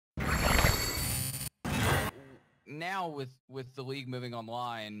now with the league moving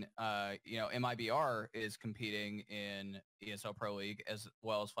online, MIBR is competing in ESL Pro League as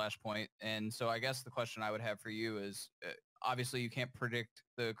well as Flashpoint. And so I guess the question I would have for you is, obviously you can't predict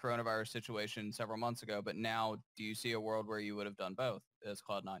the coronavirus situation several months ago, but now do you see a world where you would have done both as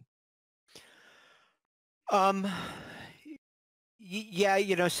Cloud9?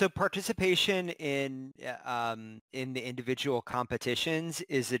 Yeah, so participation in the individual competitions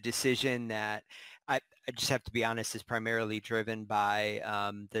is a decision that I just have to be honest is primarily driven by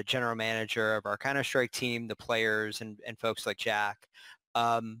the general manager of our Counter-Strike team, the players, and folks like Jack.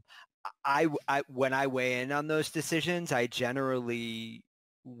 When I weigh in on those decisions, I generally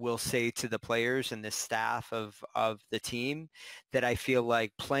will say to the players and the staff of the team that I feel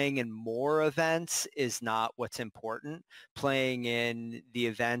like playing in more events is not what's important. Playing in the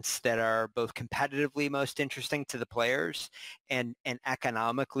events that are both competitively most interesting to the players and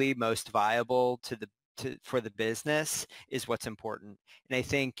economically most viable for the business is what's important. And I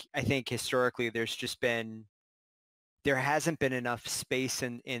think historically there hasn't been enough space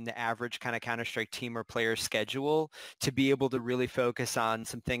in the average kind of Counter-Strike team or player schedule to be able to really focus on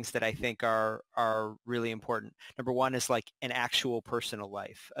some things that I think are really important. Number one is like an actual personal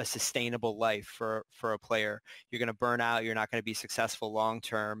life, a sustainable life for a player. You're going to burn out. You're not going to be successful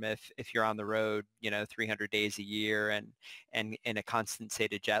long-term if you're on the road, 300 days a year and in a constant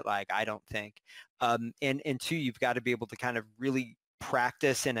state of jet lag, I don't think. And two, you've got to be able to kind of really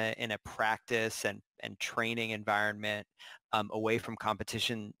practice in a practice and training environment away from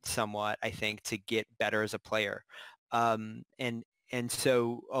competition somewhat, I think, to get better as a player. And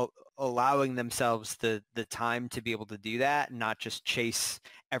so allowing themselves the time to be able to do that and not just chase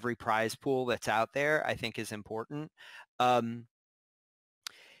every prize pool that's out there, I think is important.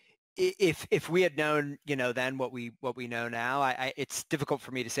 If we had known, then what we know now, it's difficult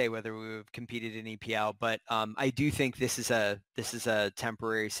for me to say whether we would have competed in EPL, but I do think this is a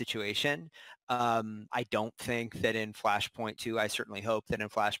temporary situation. I don't think that in Flashpoint 2, I certainly hope that in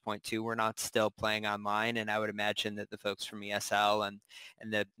Flashpoint 2 we're not still playing online, and I would imagine that the folks from ESL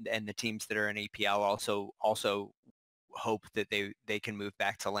and the teams that are in EPL also hope that they can move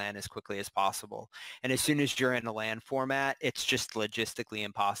back to LAN as quickly as possible. And as soon as you're in a LAN format, it's just logistically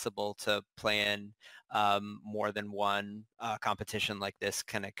impossible to play in more than one competition like this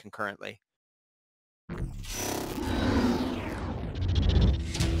kind of concurrently.